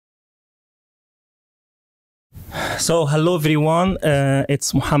So hello everyone,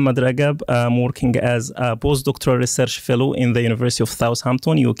 it's Mohamed Ragab. I'm working as a postdoctoral research fellow in the University of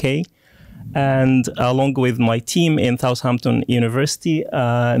Southampton, UK. And along with my team in Southampton University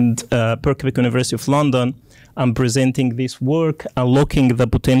and Birkbeck University of London, I'm presenting this work, unlocking the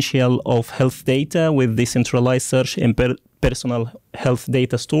potential of health data with decentralized search in personal health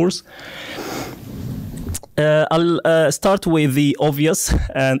data stores. I'll start with the obvious,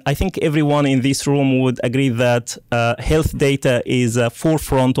 and I think everyone in this room would agree that health data is a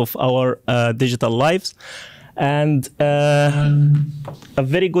forefront of our digital lives. And a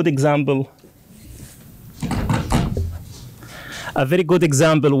very good example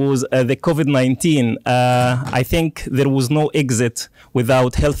was the COVID-19. I think there was no exit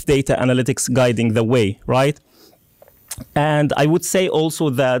without health data analytics guiding the way, right? And I would say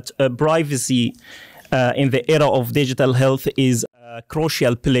also that privacy in the era of digital health is a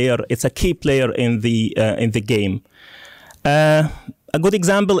crucial player. It's a key player in the game. A good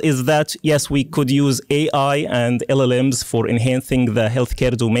example is that, yes, we could use AI and LLMs for enhancing the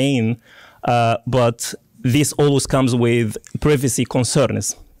healthcare domain, but this always comes with privacy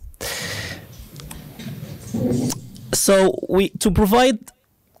concerns. So to provide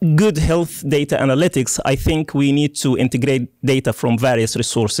good health data analytics, I think we need to integrate data from various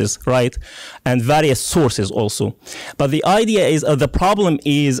resources, right? And various sources also. But the idea is, the problem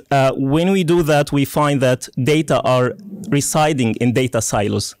is, when we do that, we find that data are residing in data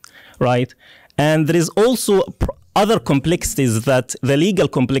silos, right? And there is also other complexities, that the legal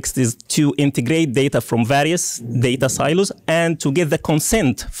complexities to integrate data from various data silos and to get the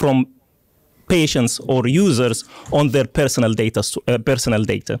consent from patients or users on their personal data.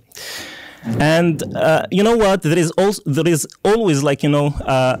 And you know what? There is always, like,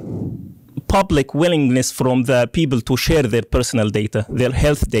 public willingness from the people to share their personal data, their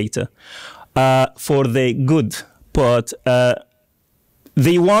health data, for the good. But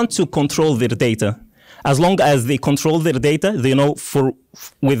they want to control their data. As long as they control their data, they know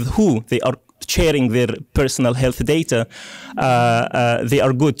with who they are sharing their personal health data, they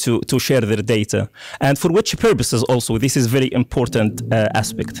are good to share their data. And for which purposes also, this is very important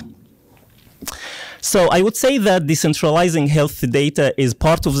aspect. So I would say that decentralizing health data is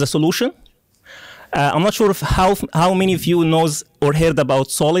part of the solution. I'm not sure how many of you knows or heard about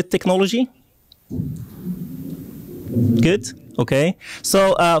solid technology. Good, okay.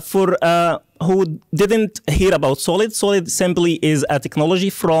 So for who didn't hear about Solid, Solid simply is a technology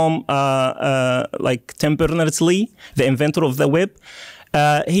from like Tim Berners-Lee, the inventor of the web.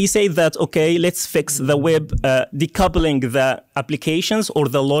 He said that, okay, let's fix the web, decoupling the applications or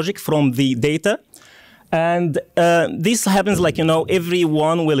the logic from the data. And this happens, like,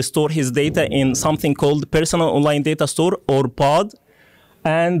 everyone will store his data in something called Personal Online Data Store, or POD.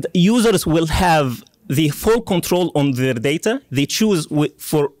 And users will have the full control on their data. They choose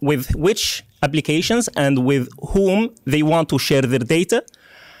with which applications and with whom they want to share their data.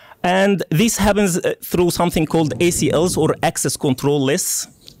 And this happens through something called ACLs, or access control lists.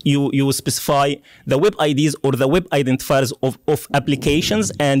 You specify the web IDs or the web identifiers of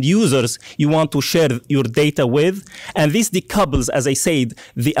applications and users you want to share your data with. And this decouples, as I said,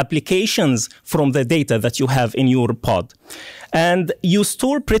 the applications from the data that you have in your pod. And you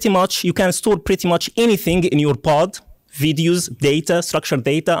can store pretty much anything in your pod: videos, data, structured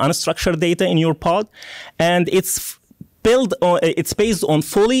data, unstructured data in your pod. And it's based on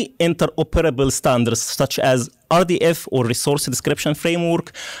fully interoperable standards such as RDF, or Resource Description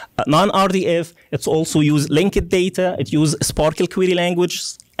Framework, non-RDF. It's also use linked data. It uses Sparkle query language,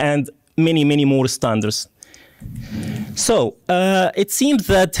 and many, many more standards. So it seems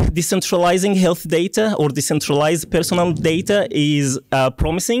that decentralizing health data or decentralized personal data is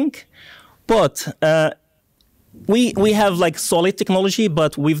promising, but we have like solid technology,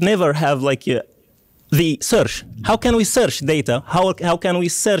 but we've never have like the search. How can we search data? How can we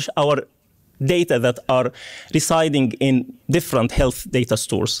search our data that are residing in different health data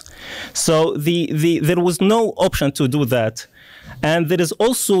stores? So there was no option to do that. And there is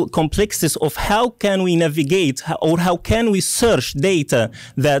also complexities of how can we navigate, or how can we search data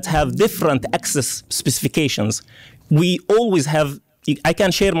that have different access specifications. We always have, I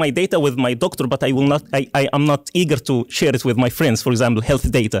can share my data with my doctor, but I am not eager to share it with my friends, for example,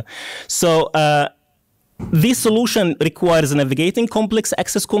 health data. So this solution requires navigating complex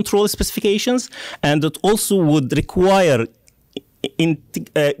access control specifications, and it also would require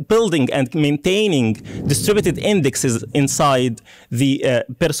building and maintaining distributed indexes inside the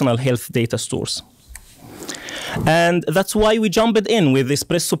personal health data stores. And that's why we jumped in with the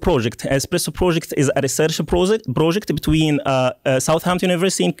Espresso project. Espresso project is a research project between Southampton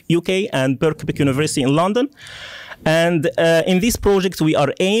University in UK and Birkbeck University in London. And in this project, we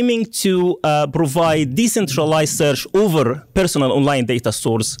are aiming to provide decentralized search over personal online data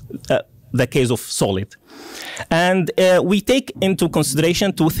stores, the case of Solid. And we take into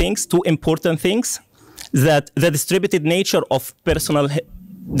consideration two important things, that the distributed nature of personal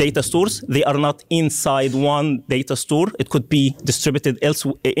data stores, they are not inside one data store. It could be distributed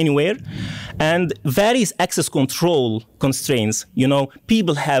anywhere. And various access control constraints. You know,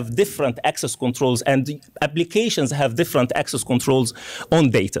 people have different access controls and applications have different access controls on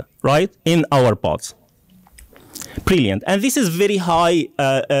data, right, in our pods. Brilliant. And this is very high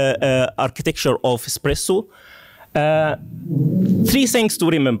architecture of Espresso. Three things to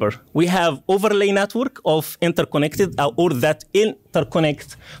remember. We have overlay network of interconnected or that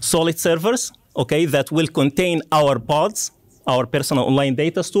interconnect Solid servers, okay, that will contain our pods, our personal online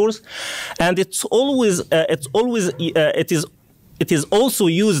data stores, and it is also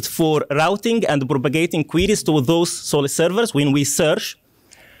used for routing and propagating queries to those Solid servers when we search.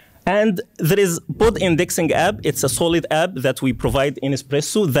 And there is pod indexing app. It's a Solid app that we provide in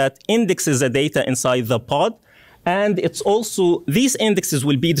Espresso that indexes the data inside the pod. And it's also, these indexes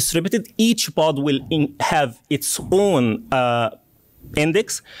will be distributed. Each pod will have its own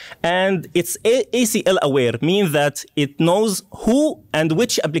index, and it's ACL aware, meaning that it knows who and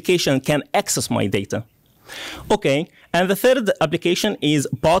which application can access my data. Okay, and the third application is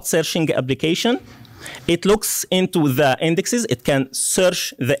pod searching application. It looks into the indexes, it can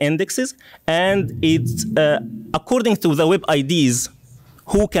search the indexes, and it's according to the web IDs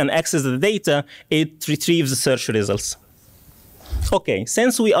who can access the data, it retrieves the search results. Okay,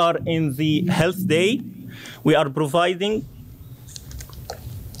 since we are in the health day, we are providing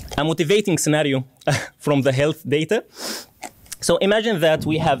a motivating scenario from the health data. So imagine that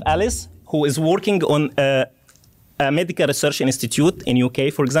we have Alice, who is working on a medical research institute in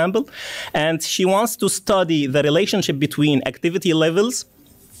UK, for example, and she wants to study the relationship between activity levels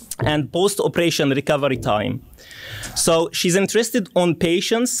and post-operation recovery time. So she's interested on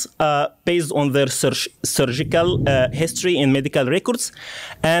patients based on their surgical history in medical records.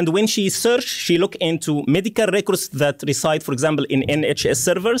 And when she searched, she looked into medical records that reside, for example, in NHS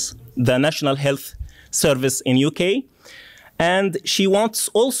servers, the National Health Service in UK. And she wants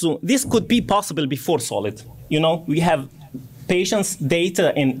also, this could be possible before Solid. You know, we have patients'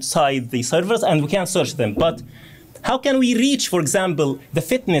 data inside the servers and we can search them. But how can we reach, for example, the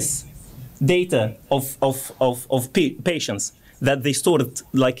fitness data of patients that they store it,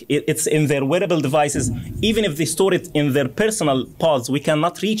 like it's in their wearable devices? Even if they store it in their personal pods, we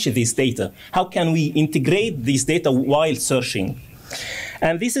cannot reach this data. How can we integrate this data while searching?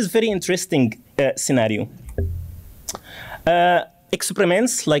 And this is very interesting scenario.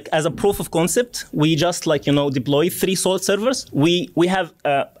 Experiments, like as a proof of concept, we just deploy 3 Solid servers. We have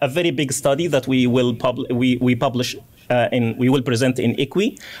a very big study that we will publish we will present in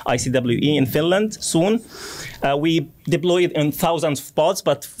ICWE in Finland soon. We deploy it in thousands of pods,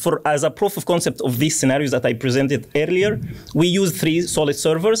 but as a proof of concept of these scenarios that I presented earlier, we used 3 Solid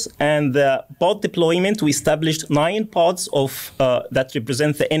servers, and the pod deployment, we established 9 pods of that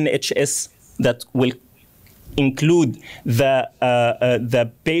represent the NHS that will include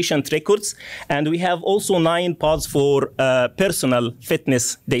the patient records, and we have also 9 pods for personal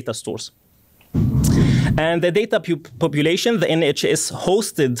fitness data stores. And the data population, the NHS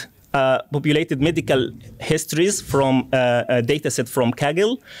hosted populated medical histories from a data set from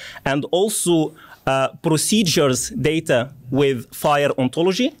Kaggle, and also procedures data with FHIR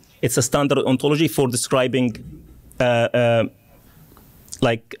ontology. It's a standard ontology for describing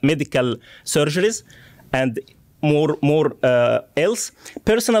like medical surgeries, and more else.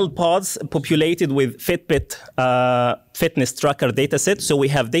 Personal pods populated with Fitbit fitness tracker dataset. So we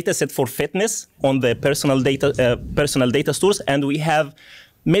have dataset for fitness on the personal data stores, and we have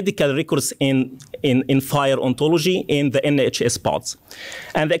medical records in FHIR ontology in the NHS pods.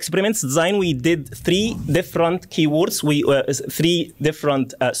 And the experiments design, we did 3 different keywords, 3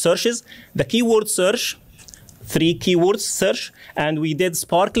 different searches. The keyword search, 3 keywords search, and we did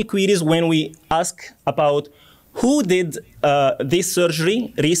Sparkle queries when we ask about who did this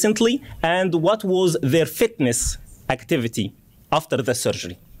surgery recently and what was their fitness activity after the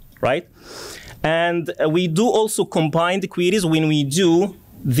surgery, right? And we do also combined queries when we do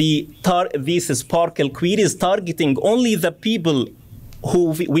these Sparkle queries targeting only the people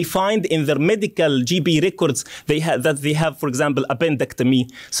who we find in their medical GB records that they have, for example, appendectomy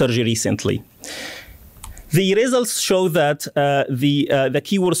surgery recently. The results show that the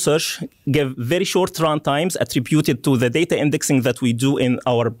keyword search gave very short run times attributed to the data indexing that we do in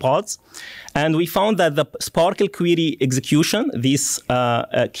our pods. And we found that the Sparkle query execution, this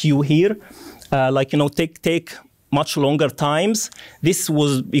queue here, take much longer times. This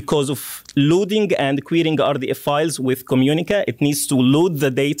was because of loading and querying RDF files with Communica. It needs to load the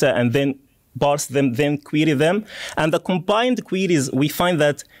data and then parse them, then query them. And the combined queries, we find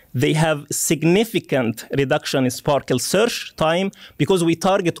that they have significant reduction in Sparkle search time because we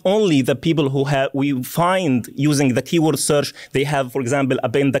target only the people who we find using the keyword search. They have, for example,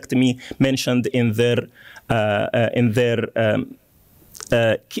 appendectomy mentioned in their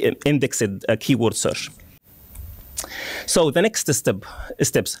indexed keyword search. So the next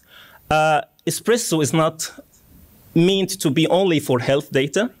steps. Espresso is not meant to be only for health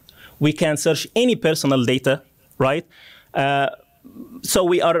data. We can search any personal data, right? So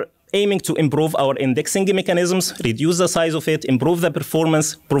we are aiming to improve our indexing mechanisms, reduce the size of it, improve the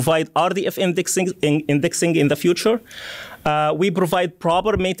performance, provide RDF indexing in the future. We provide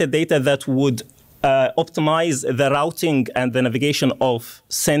proper metadata that would optimize the routing and the navigation of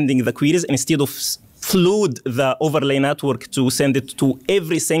sending the queries instead of flood the overlay network to send it to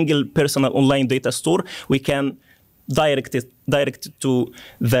every single personal online data store. We can direct it to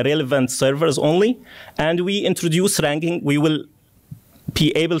the relevant servers only. And we introduce ranking. We will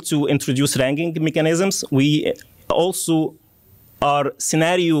be able to introduce ranking mechanisms. We also are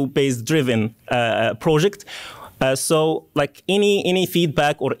scenario-based driven project. So like any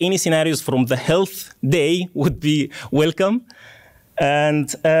feedback or any scenarios from the health day would be welcome.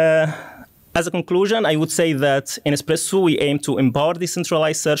 And as a conclusion, I would say that in Espresso, we aim to empower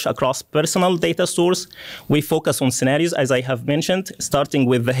decentralized search across personal data stores. We focus on scenarios, as I have mentioned, starting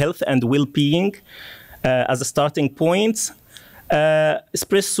with the health and well-being as a starting point.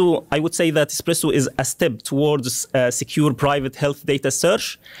 Espresso, I would say that Espresso is a step towards secure private health data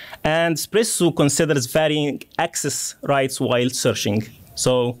search. And Espresso considers varying access rights while searching.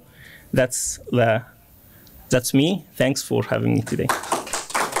 So that's me. Thanks for having me today.